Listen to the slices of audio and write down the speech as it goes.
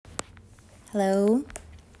Hello.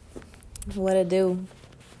 What it do?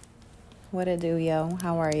 What it do, yo?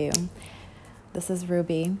 How are you? This is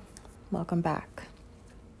Ruby. Welcome back.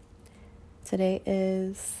 Today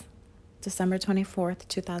is December 24th,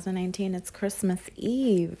 2019. It's Christmas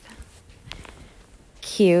Eve.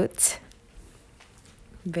 Cute.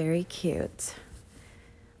 Very cute.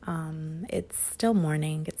 It's still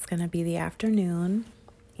morning. It's going to be the afternoon.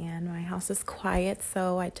 And my house is quiet,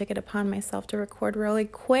 so I took it upon myself to record really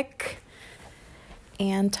quick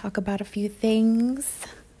and talk about a few things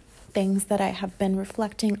that I have been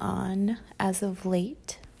reflecting on as of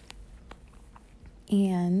late.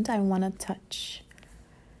 And I want to touch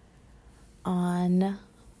on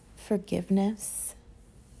forgiveness.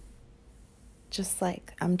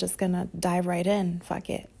 I'm just going to dive right in. Fuck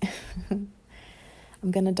it. I'm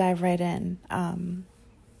going to dive right in.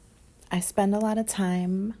 I spend a lot of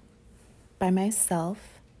time by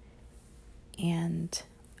myself, and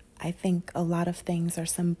I think a lot of things are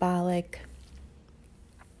symbolic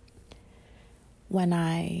when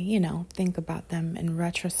I, think about them in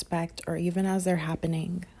retrospect or even as they're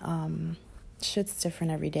happening. Shit's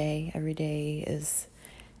different every day. Every day is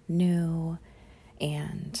new,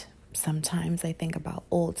 and sometimes I think about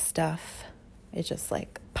old stuff. It just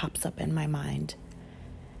pops up in my mind,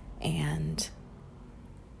 and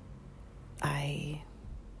I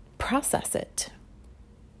process it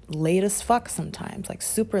late as fuck sometimes,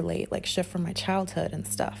 super late, shit from my childhood and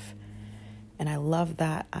stuff. And I love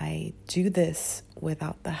that I do this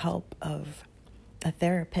without the help of a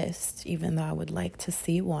therapist, even though I would like to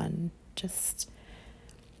see one, just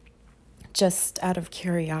out of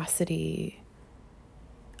curiosity,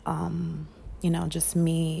 just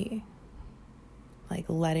me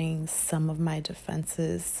letting some of my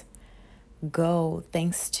defenses go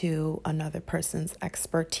thanks to another person's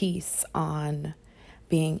expertise on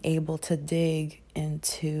being able to dig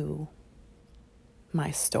into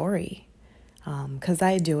my story. 'Cause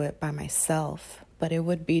I do it by myself, but it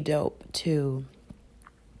would be dope to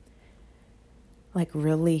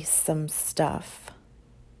release some stuff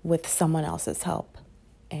with someone else's help.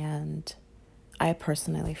 And I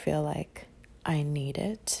personally feel like I need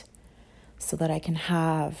it so that I can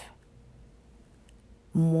have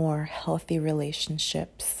more healthy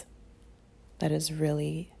relationships. That is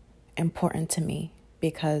really important to me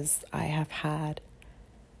because I have had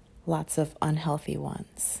lots of unhealthy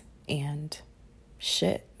ones, and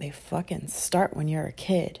shit, they fucking start when you're a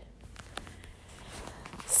kid.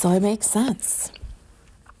 So it makes sense.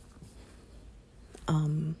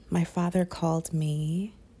 My father called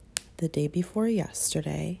me the day before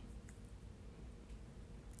yesterday,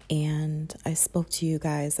 and I spoke to you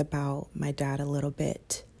guys about my dad a little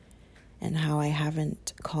bit and how I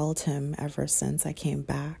haven't called him ever since I came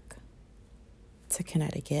back to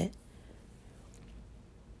Connecticut.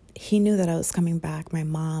 He knew that I was coming back. My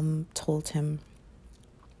mom told him.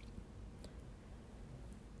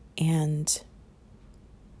 And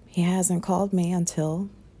he hasn't called me until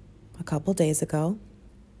a couple days ago.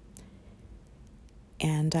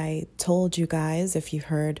 And I told you guys, if you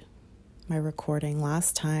heard my recording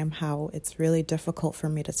last time, how it's really difficult for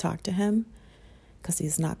me to talk to him because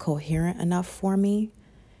he's not coherent enough for me.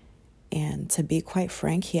 And to be quite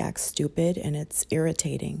frank, he acts stupid, and it's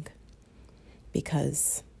irritating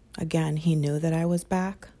because, again, he knew that I was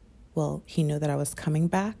back. Well, he knew that I was coming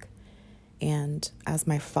back. And as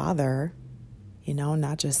my father,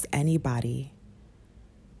 not just anybody,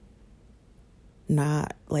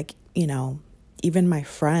 not even my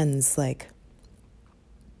friends,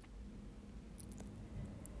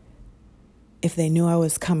 if they knew I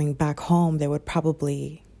was coming back home, they would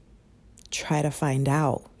probably try to find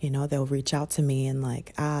out. They'll reach out to me and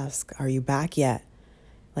ask, are you back yet?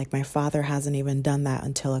 My father hasn't even done that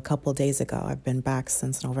until a couple days ago. I've been back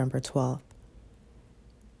since November 12th.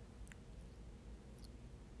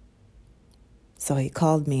 So he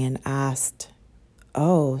called me and asked,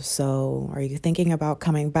 oh, so are you thinking about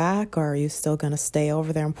coming back, or are you still going to stay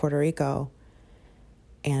over there in Puerto Rico?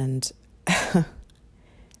 And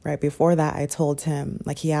right before that, I told him,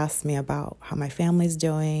 he asked me about how my family's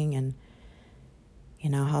doing and,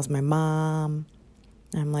 how's my mom?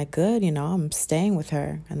 And I'm good, I'm staying with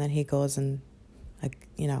her. And then he goes and,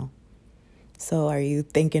 so are you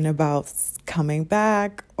thinking about coming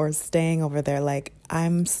back or staying over there?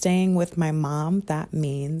 I'm staying with my mom. That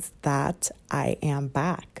means that I am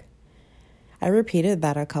back. I repeated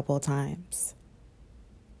that a couple times.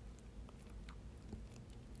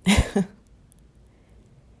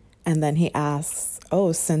 And then he asks,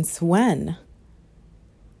 oh, since when?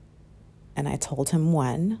 And I told him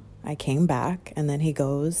when I came back. And then he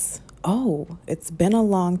goes, oh, it's been a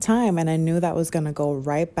long time. And I knew that was going to go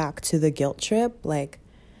right back to the guilt trip. Like,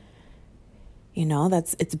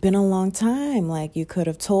 it's been a long time. Like, you could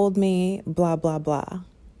have told me, blah, blah, blah.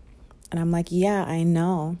 And I'm like, yeah, I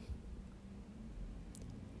know.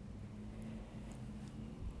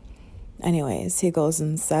 Anyways, he goes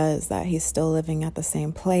and says that he's still living at the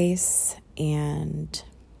same place, and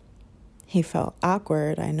he felt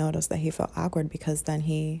awkward. I noticed that he felt awkward because then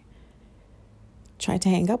he tried to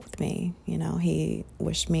hang up with me. He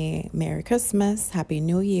wished me Merry Christmas, Happy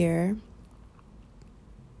New Year.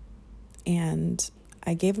 And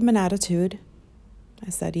I gave him an attitude.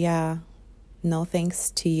 I said, yeah, no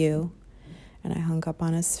thanks to you. And I hung up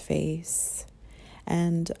on his face.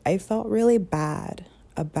 And I felt really bad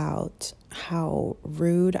about how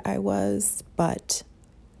rude I was, but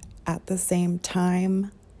at the same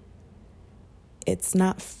time, it's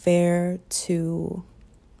not fair to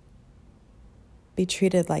be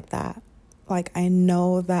treated like that. Like, I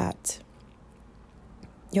know that,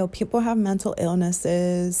 people have mental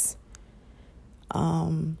illnesses.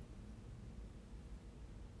 I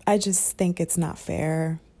just think it's not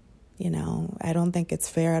fair. I don't think it's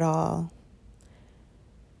fair at all.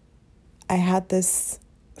 I had this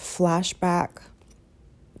flashback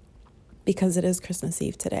because it is Christmas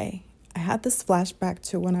Eve today. I had this flashback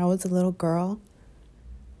to when I was a little girl,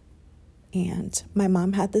 and my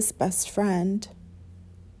mom had this best friend,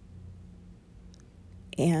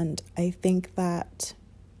 and I think that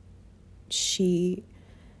she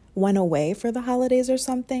went away for the holidays or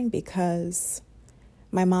something because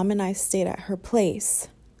my mom and I stayed at her place,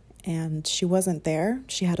 and she wasn't there.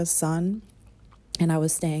 She had a son, and I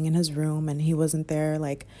was staying in his room, and he wasn't there.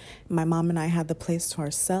 Like, my mom and I had the place to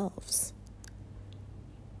ourselves.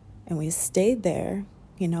 And we stayed there,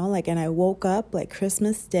 and I woke up like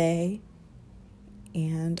Christmas Day,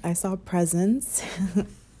 and I saw presents.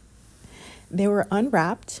 They were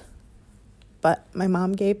unwrapped, but my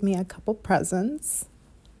mom gave me a couple presents.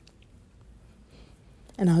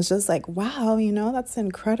 And I was just like, wow, that's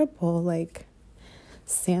incredible. Like,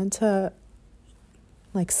 Santa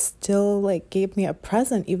still gave me a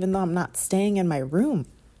present even though I'm not staying in my room.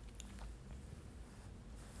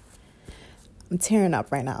 I'm tearing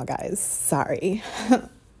up right now, guys. Sorry.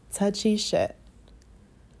 Touchy shit.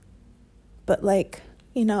 But I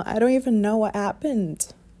don't even know what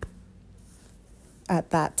happened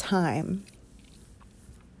at that time.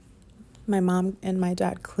 My mom and my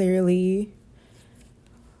dad clearly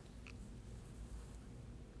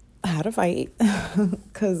had a fight,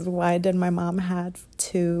 because why did my mom have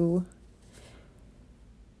to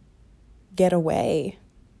get away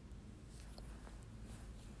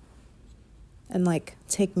and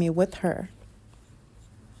take me with her?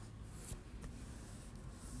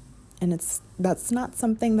 And that's not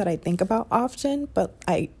something that I think about often, but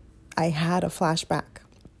I had a flashback,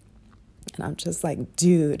 and I'm just like,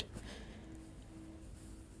 dude,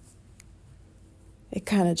 it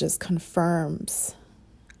kind of just confirms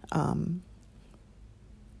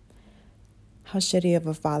how shitty of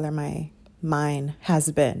a father mine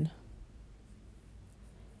has been.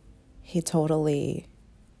 He totally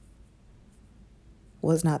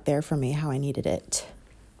was not there for me how I needed it.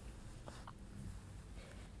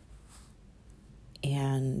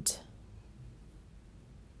 And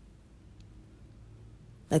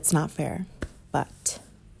it's not fair, but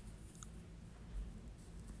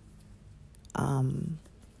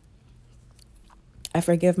I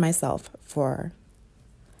forgive myself for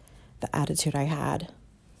the attitude I had.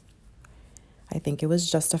 I think it was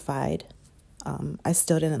justified. I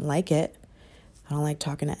still didn't like it. I don't like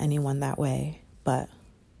talking to anyone that way, but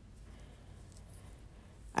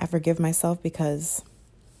I forgive myself because,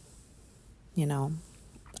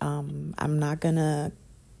 I'm not going to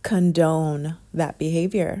condone that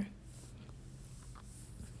behavior.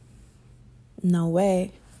 No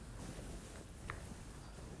way.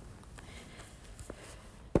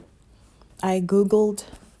 I Googled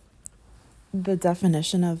the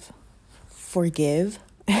definition of forgive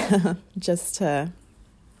just for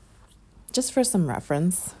some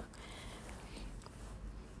reference.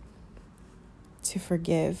 To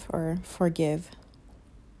forgive or forgive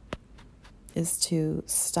is to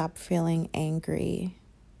stop feeling angry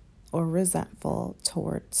or resentful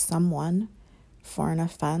towards someone for an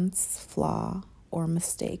offense, flaw, or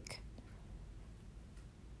mistake.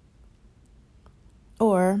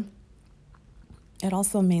 Or it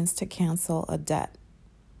also means to cancel a debt.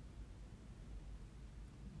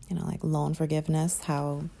 Like loan forgiveness,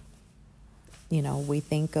 how, we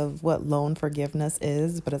think of what loan forgiveness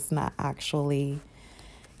is, but it's not actually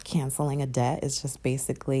canceling a debt. It's just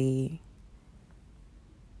basically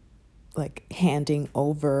like handing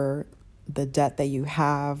over the debt that you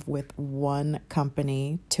have with one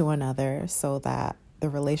company to another so that the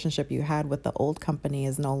relationship you had with the old company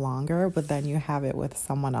is no longer, but then you have it with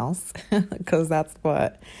someone else, because that's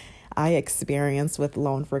what I experienced with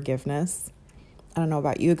loan forgiveness. I don't know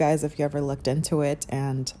about you guys if you ever looked into it,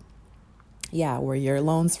 and yeah, were your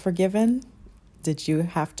loans forgiven? Did you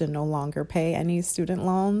have to no longer pay any student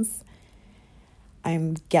loans?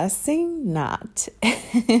 I'm guessing not.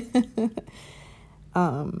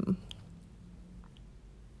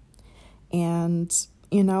 And,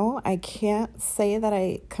 I can't say that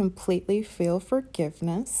I completely feel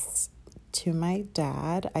forgiveness to my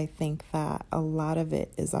dad. I think that a lot of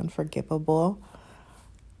it is unforgivable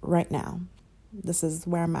right now. This is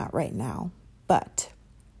where I'm at right now. But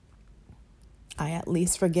I at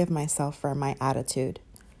least forgive myself for my attitude.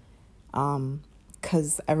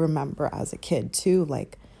 Because I remember as a kid too,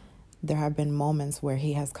 like there have been moments where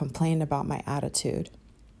he has complained about my attitude.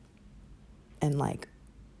 And like,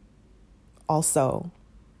 also,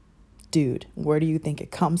 dude, where do you think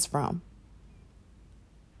it comes from?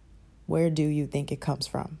 Where do you think it comes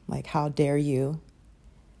from? Like, how dare you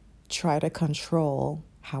try to control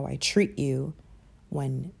how I treat you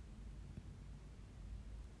when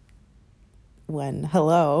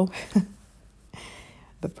hello,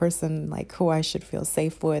 the person like who I should feel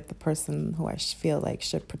safe with, the person who I feel like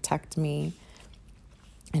should protect me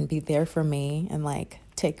and be there for me and like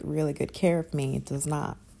take really good care of me does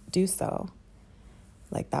not do so.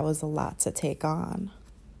 Like, that was a lot to take on.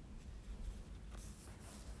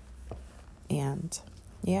 And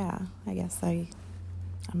yeah, I guess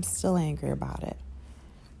I'm still angry about it.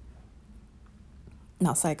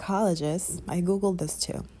 Now, psychologists, I Googled this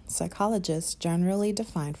too. Psychologists generally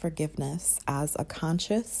define forgiveness as a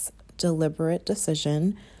conscious, deliberate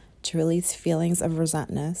decision to release feelings of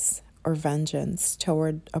resentment or vengeance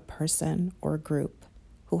toward a person or group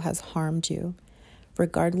who has harmed you,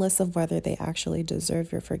 regardless of whether they actually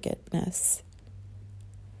deserve your forgiveness.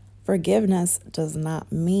 Forgiveness does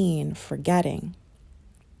not mean forgetting,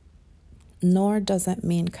 nor does it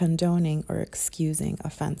mean condoning or excusing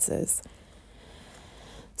offenses.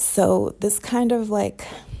 So this kind of like,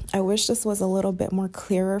 I wish this was a little bit more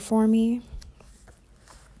clearer for me,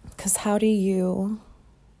 because how do you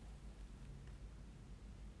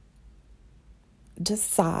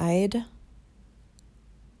decide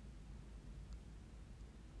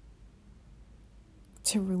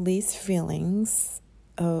to release feelings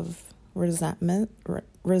of resentment,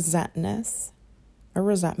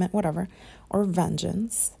 whatever, or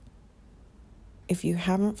vengeance if you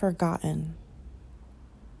haven't forgotten?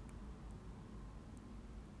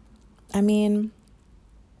 I mean,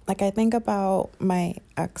 like, I think about my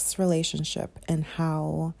ex relationship and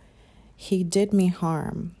how he did me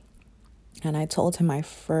harm, and I told him I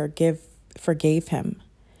forgave him.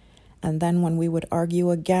 And then when we would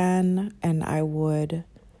argue again and I would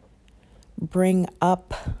bring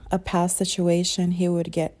up a past situation, he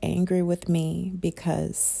would get angry with me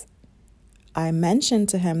because I mentioned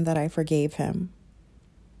to him that I forgave him.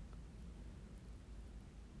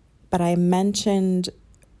 But I mentioned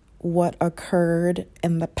what occurred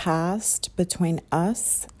in the past between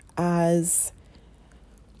us as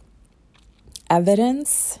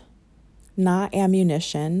evidence, not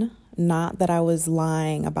ammunition. Not that I was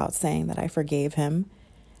lying about saying that I forgave him,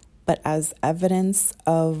 but as evidence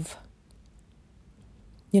of,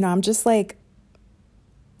 I'm just like,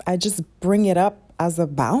 I just bring it up as a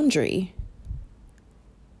boundary.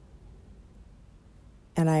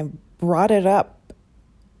 And I brought it up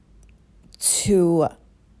to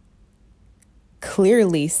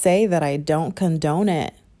clearly say that I don't condone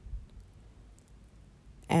it.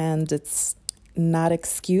 And it's not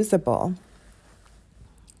excusable.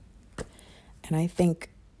 And I think,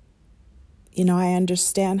 I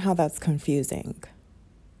understand how that's confusing.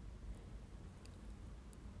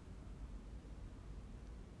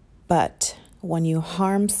 But when you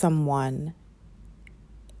harm someone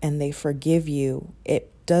and they forgive you, it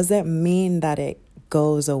doesn't mean that it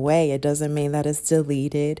goes away. It doesn't mean that it's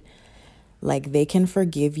deleted. Like, they can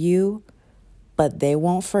forgive you, but they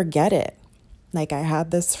won't forget it. Like, I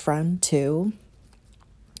had this friend too,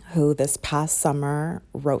 who this past summer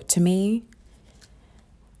wrote to me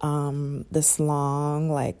this long,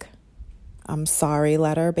 like, I'm sorry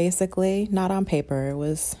letter, basically. Not on paper. It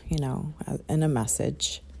was, in a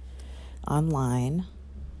message online.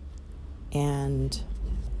 And,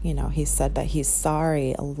 he said that he's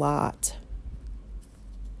sorry a lot.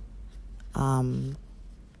 And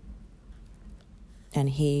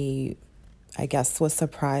he, I guess, was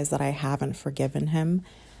surprised that I haven't forgiven him,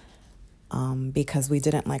 because we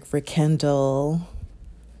didn't, like, rekindle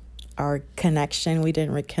our connection. We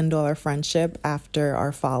didn't rekindle our friendship after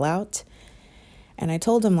our fallout. And I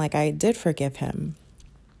told him, like, I did forgive him.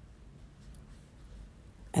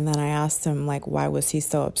 And then I asked him, like, why was he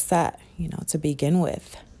so upset, to begin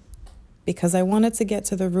with? Because I wanted to get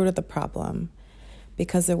to the root of the problem.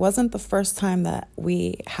 Because it wasn't the first time that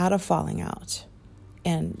we had a falling out.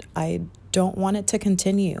 And I don't want it to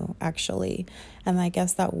continue, actually. And I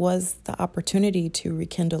guess that was the opportunity to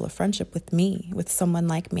rekindle a friendship with me, with someone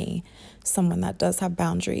like me, someone that does have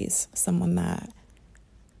boundaries, someone that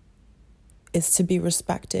is to be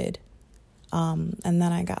respected. And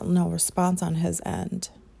then I got no response on his end.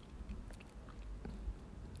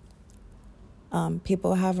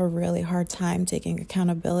 People have a really hard time taking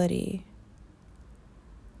accountability.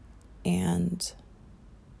 And,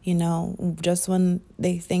 just when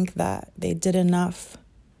they think that they did enough,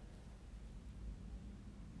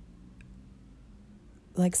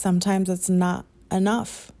 like sometimes it's not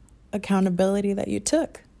enough accountability that you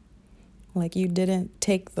took. Like you didn't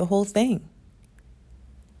take the whole thing.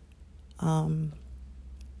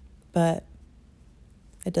 But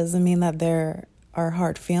it doesn't mean that there are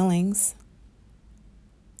hard feelings.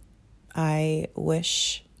 I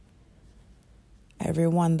wish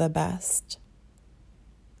everyone the best,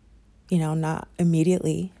 not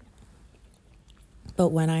immediately, but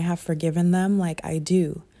when I have forgiven them, like I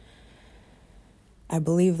do, I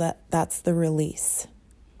believe that that's the release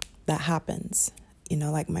that happens.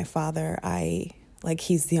 Like my father,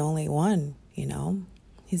 he's the only one,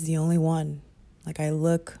 he's the only one. Like I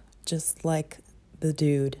look just like the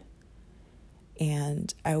dude.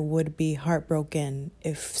 And I would be heartbroken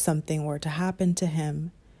if something were to happen to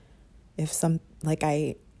him.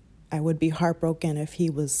 I would be heartbroken if he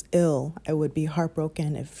was ill. I would be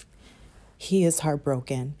heartbroken if he is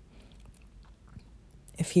heartbroken.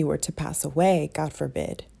 If he were to pass away, God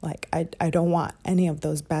forbid. Like, I don't want any of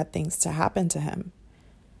those bad things to happen to him.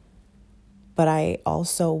 But I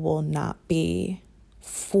also will not be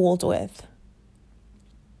fooled with.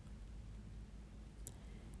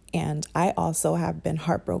 And I also have been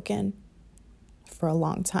heartbroken for a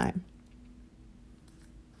long time.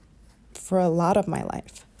 For a lot of my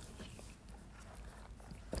life.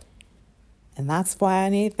 And that's why I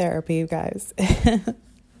need therapy, you guys.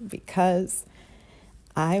 Because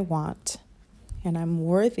I want and I'm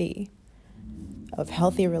worthy of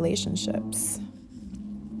healthy relationships.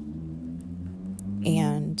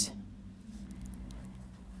 And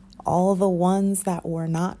all the ones that were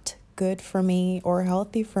not good for me or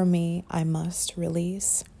healthy for me, I must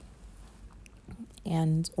release.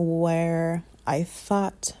 And where I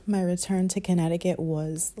thought my return to Connecticut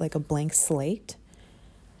was like a blank slate,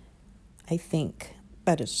 I think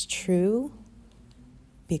that is true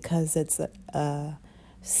because it's a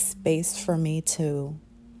space for me to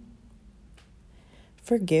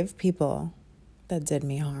forgive people that did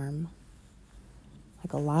me harm.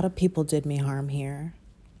 Like a lot of people did me harm here.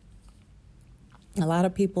 A lot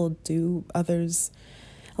of people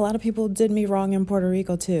did me wrong in Puerto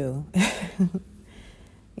Rico too.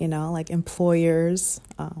 Like employers,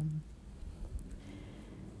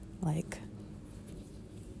 like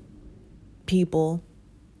people.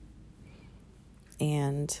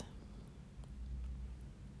 And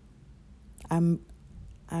I'm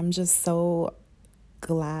just so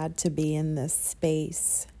glad to be in this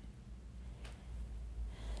space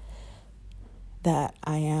that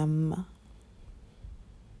I am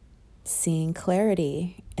seeing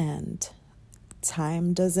clarity, and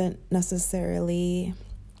time doesn't necessarily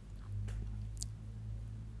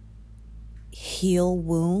heal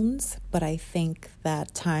wounds, but I think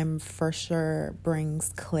that time for sure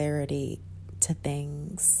brings clarity to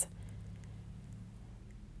things.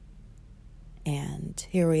 And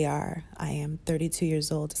here we are. I am 32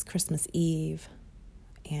 years old. It's Christmas Eve,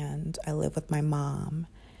 and I live with my mom.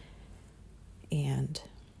 And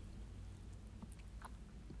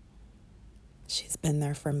she's been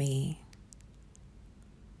there for me.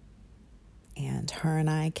 And her and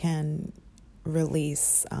I can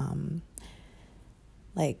release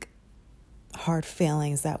hard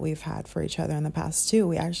feelings that we've had for each other in the past too.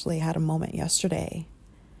 We actually had a moment yesterday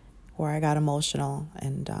where I got emotional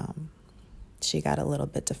and she got a little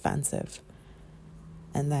bit defensive.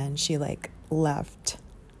 And then she left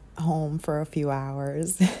home for a few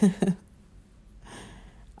hours.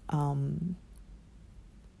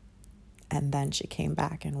 And then she came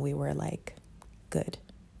back and we were good.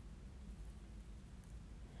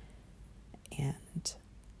 And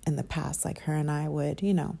in the past, her and I would,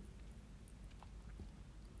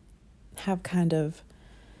 have kind of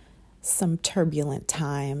some turbulent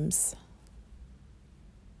times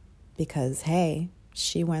because, hey,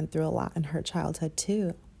 she went through a lot in her childhood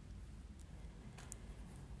too.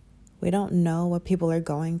 We don't know what people are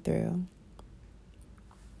going through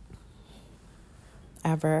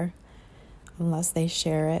ever, unless they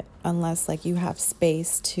share it, unless like you have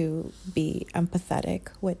space to be empathetic,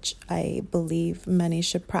 which I believe many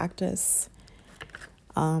should practice.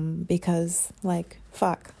 Because like,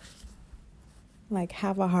 fuck, like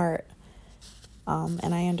have a heart.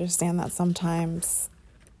 And I understand that sometimes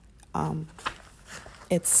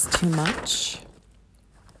it's too much,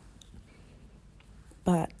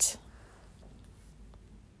 but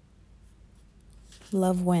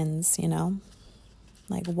love wins, you know?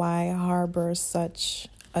 Like, why harbor such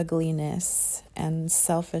ugliness and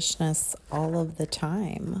selfishness all of the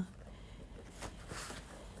time?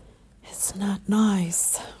 It's not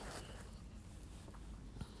nice.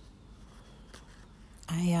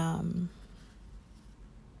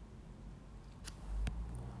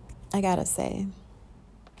 I gotta say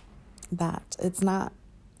that it's not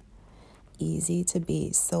easy to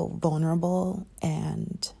be so vulnerable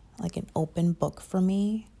and like an open book for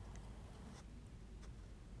me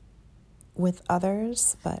with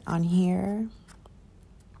others, but on here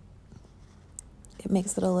it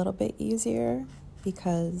makes it a little bit easier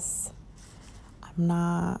because I'm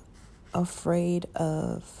not afraid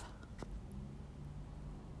of,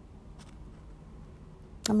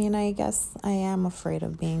 I mean, I guess I am afraid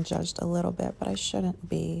of being judged a little bit, but I shouldn't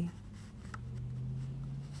be.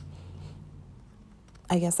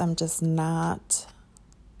 I guess I'm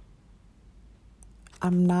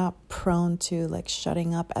not prone to like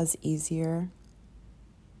shutting up as easier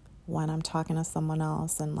when I'm talking to someone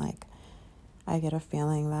else and like I get a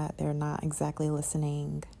feeling that they're not exactly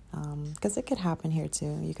listening, because it could happen here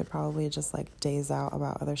too. You could probably just like daze out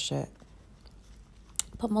about other shit,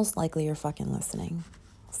 but most likely you're fucking listening.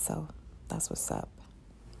 So that's what's up.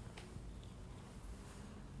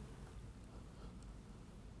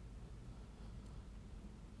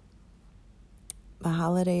 The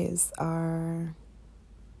holidays are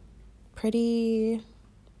pretty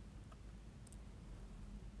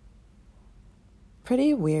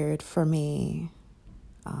weird for me.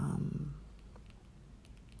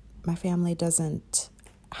 My family doesn't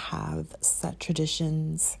have set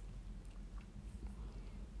traditions.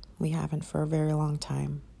 We haven't for a very long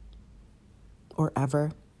time, or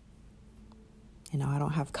ever. You know, I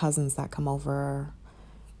don't have cousins that come over.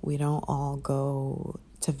 We don't all go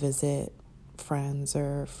to visit friends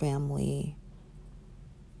or family.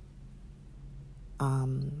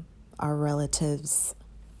 Our relatives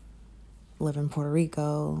live in Puerto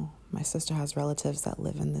Rico. My sister has relatives that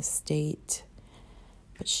live in the state,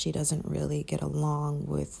 but she doesn't really get along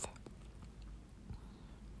with,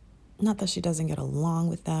 not that she doesn't get along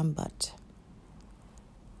with them, but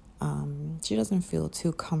she doesn't feel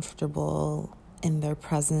too comfortable in their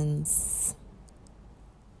presence.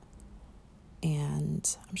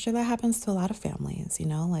 And I'm sure that happens to a lot of families, you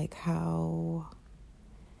know, like how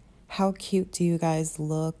cute do you guys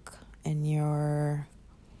look in your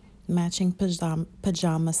matching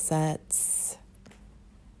pajama sets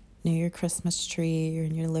near your Christmas tree or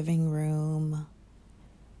in your living room?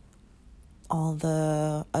 All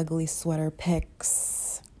the ugly sweater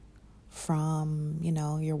pics from, you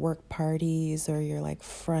know, your work parties or your like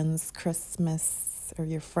friends' Christmas or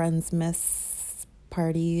your friends' miss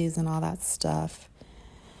parties and all that stuff.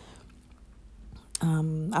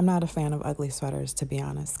 I'm not a fan of ugly sweaters, to be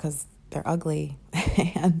honest, because they're ugly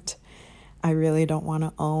and I really don't want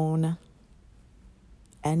to own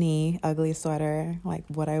any ugly sweater. Like,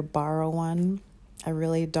 would I borrow one? I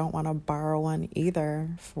really don't want to borrow one either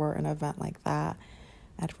for an event like that.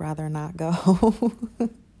 I'd rather not go.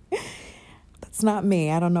 That's not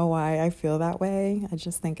me. I don't know why I feel that way. I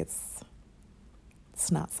just think it's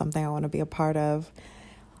not something I want to be a part of.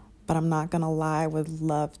 But I'm not going to lie, I would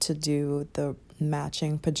love to do the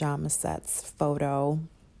matching pajama sets photo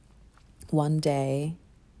one day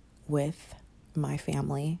with my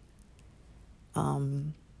family.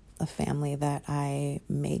 A family that I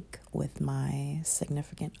make with my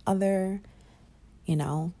significant other, you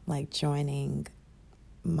know, like joining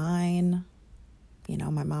mine, you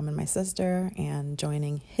know, my mom and my sister, and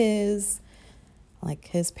joining his, like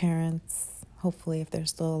his parents, hopefully if they're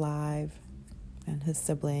still alive, and his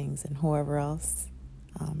siblings and whoever else.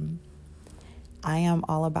 I am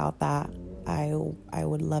all about that. I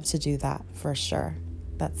would love to do that for sure.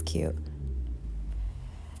 That's cute.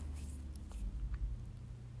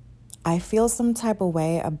 I feel some type of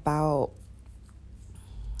way about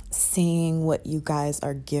seeing what you guys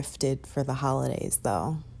are gifted for the holidays,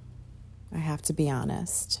 though. I have to be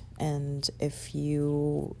honest. And if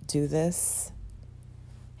you do this,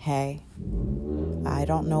 hey, I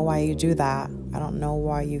don't know why you do that. I don't know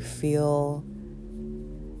why you feel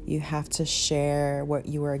you have to share what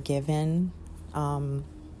you were given.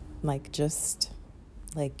 Like, just,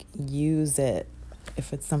 like, use it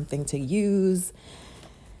if it's something to use.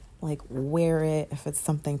 Like, wear it if it's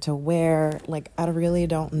something to wear. Like, I really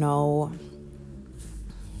don't know.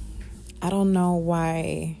 I don't know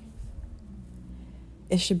why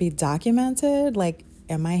it should be documented. Like,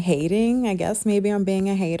 am I hating? I guess maybe I'm being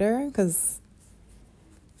a hater because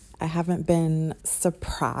I haven't been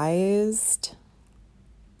surprised.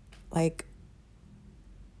 Like,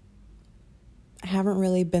 I haven't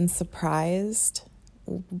really been surprised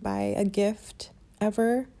by a gift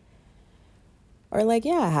ever. Or like,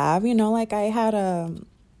 yeah, I have, like I had an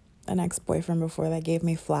ex-boyfriend before that gave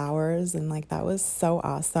me flowers, and like that was so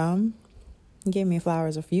awesome. He gave me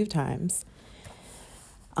flowers a few times.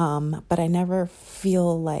 But I never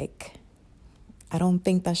feel like, I don't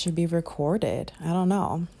think that should be recorded. I don't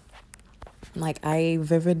know. Like, I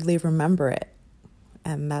vividly remember it,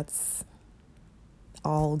 and that's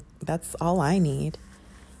all I need.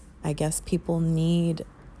 I guess people need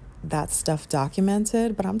that stuff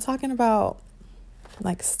documented, but I'm talking about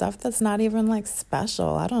like stuff that's not even like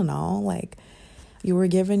special. I don't know. Like, you were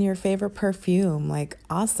given your favorite perfume. Like,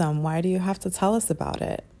 awesome. Why do you have to tell us about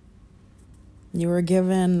it? You were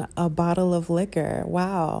given a bottle of liquor.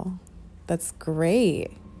 Wow. That's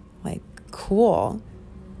great. Like, cool.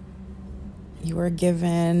 You were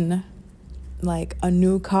given like a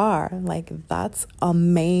new car. Like, that's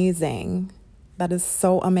amazing. That is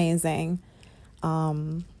so amazing.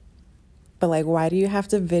 But like, why do you have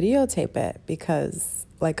to videotape it? Because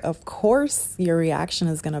like, of course your reaction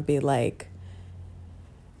is going to be like,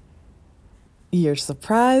 you're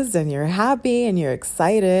surprised and you're happy and you're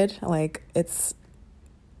excited. Like,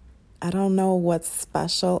 I don't know what's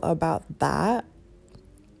special about that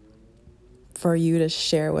for you to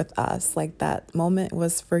share with us. Like, that moment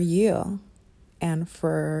was for you and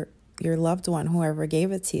for your loved one, whoever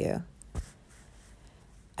gave it to you.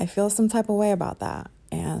 I feel some type of way about that.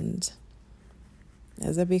 And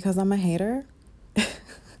is it because I'm a hater?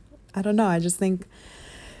 I don't know. I just think,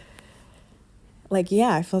 like,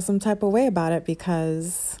 yeah, I feel some type of way about it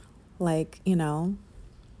because, like,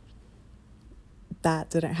 that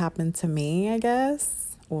didn't happen to me, I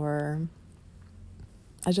guess. Or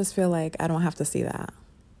I just feel like I don't have to see that.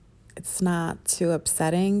 It's not too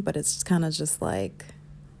upsetting, but it's kind of just like,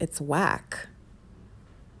 it's whack.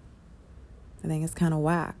 I think it's kind of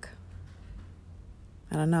whack.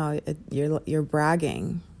 I don't know. You're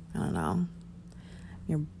bragging. I don't know.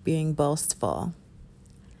 You're being boastful.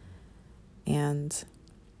 And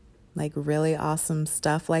like really awesome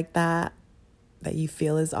stuff like that you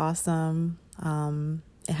feel is awesome.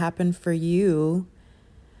 It happened for you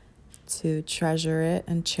to treasure it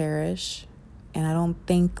and cherish. And I don't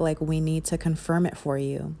think like we need to confirm it for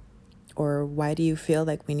you. Or why do you feel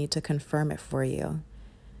like we need to confirm it for you?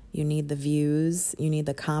 You need the views, you need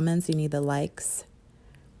the comments, you need the likes.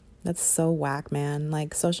 That's so whack, man.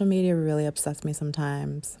 Like, social media really upsets me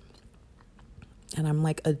sometimes. And I'm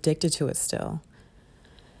like addicted to it still.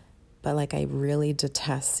 But like, I really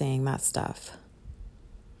detest seeing that stuff.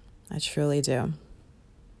 I truly do.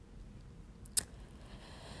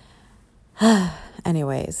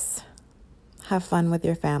 Anyways, have fun with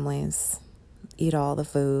your families. Eat all the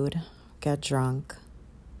food. Get drunk.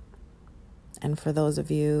 And for those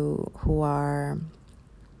of you who are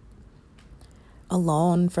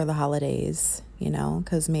alone for the holidays,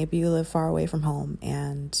 because maybe you live far away from home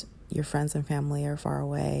and your friends and family are far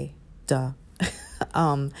away. Duh.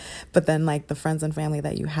 But then like the friends and family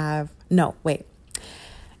that you have,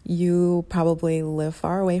 you probably live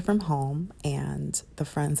far away from home, and the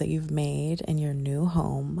friends that you've made in your new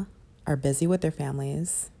home are busy with their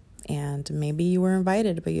families, and maybe you were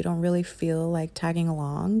invited, but you don't really feel like tagging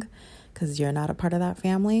along because you're not a part of that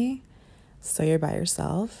family. So you're by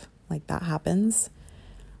yourself. Like, that happens.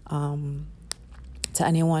 To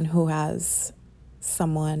anyone who has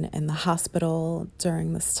someone in the hospital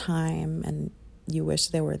during this time and you wish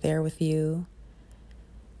they were there with you,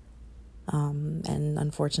 and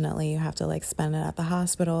unfortunately you have to like spend it at the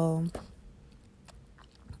hospital.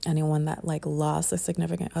 Anyone that like lost a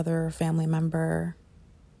significant other or family member,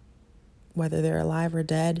 whether they're alive or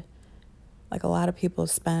dead, like a lot of people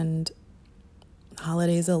spend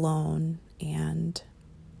holidays alone, and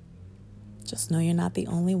just know you're not the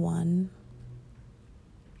only one.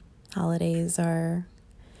 Holidays are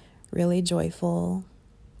really joyful,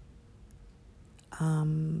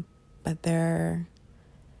 but they're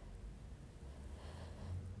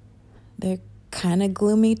kind of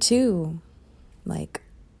gloomy too, like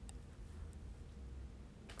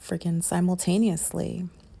freaking simultaneously.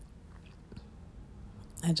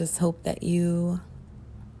 I just hope that you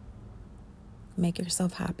Make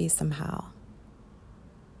yourself happy somehow.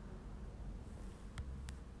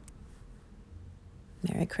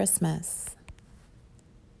 Merry Christmas.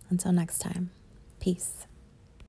 Until next time, peace.